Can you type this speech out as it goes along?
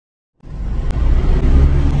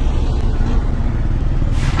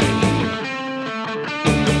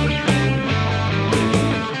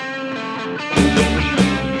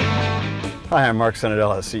Hi, I'm Marc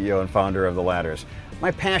Cenedella, CEO and founder of TheLadders.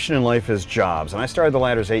 My passion in life is jobs, and I started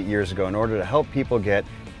TheLadders 8 years ago in order to help people get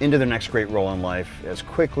into their next great role in life as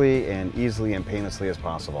quickly and easily and painlessly as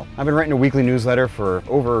possible. I've been writing a weekly newsletter for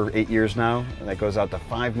over 8 years now, and that goes out to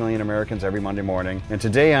 5 million Americans every Monday morning. And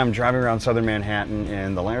today I'm driving around Southern Manhattan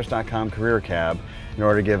in TheLadders.com CareerCab in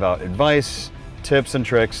order to give out advice, tips, and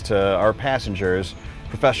tricks to our passengers,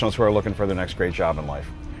 professionals who are looking for their next great job in life.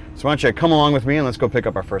 So why don't you come along with me and let's go pick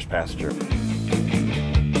up our first passenger.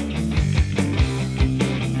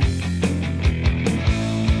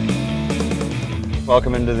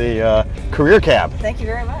 Welcome into the CareerCab. Thank you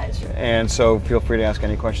very much. And so feel free to ask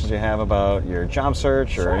any questions you have about your job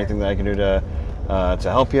search or anything that I can do to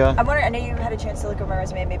help you. I'm wondering, I know you had a chance to look over my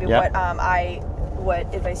resume, maybe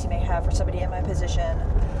what advice you may have for somebody in my position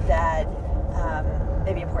that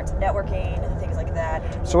may be important to networking and things like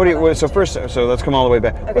that. So so let's come all the way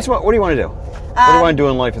back. Okay. What do you want to do? What do you want to do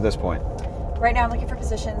in life at this point? Right now I'm looking for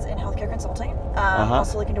positions in healthcare consulting.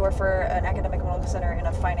 Also looking to work for an academic medical center in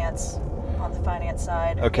on the finance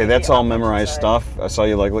side. Okay, that's all memorized stuff. I saw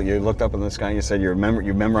you you looked up in the sky and you said you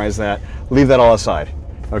memorized that. Leave that all aside.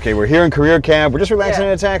 Okay, we're here in CareerCab. We're just relaxing in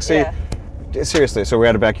a taxi. Yeah. Seriously, so we're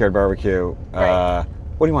at a backyard barbecue. Right.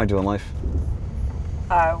 What do you want to do in life?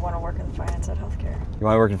 I want to work in finance and healthcare. You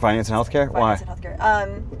want to work in finance and healthcare? Why? Finance and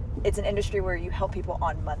healthcare. It's an industry where you help people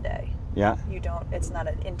on Monday. Yeah. It's not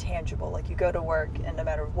an intangible. Like you go to work and no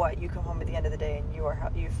matter what, you come home at the end of the day and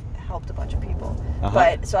you've helped a bunch of people.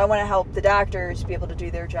 But so I want to help the doctors be able to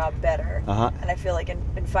do their job better. And I feel like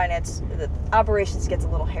in finance, the operations gets a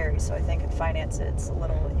little hairy. So I think in finance,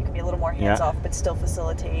 you can be a little more hands off, but still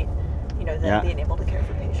facilitate, them being able to care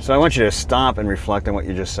for patients. So I want you to stop and reflect on what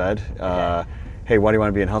you just said. Okay. Hey, why do you want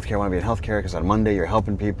to be in healthcare? I want to be in healthcare because on Monday you're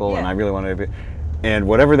helping people, and I really want to be. And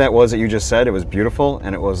whatever that was that you just said, it was beautiful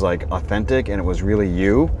and it was like authentic and it was really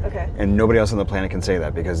you. Okay. And nobody else on the planet can say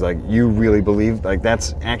that because like you really believe like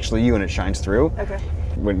that's actually you and it shines through. Okay.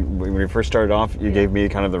 When we first started off, you gave me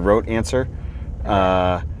kind of the rote answer.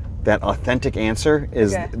 That authentic answer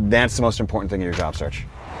is that's the most important thing in your job search.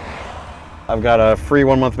 I've got a free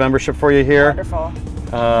 1-month membership for you here. Wonderful.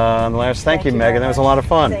 Thank you, Megan. That was a lot of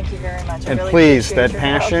fun. Thank you very much. And please, that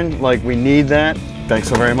passion, like we need that. Thanks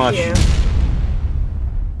so very much. Thank you.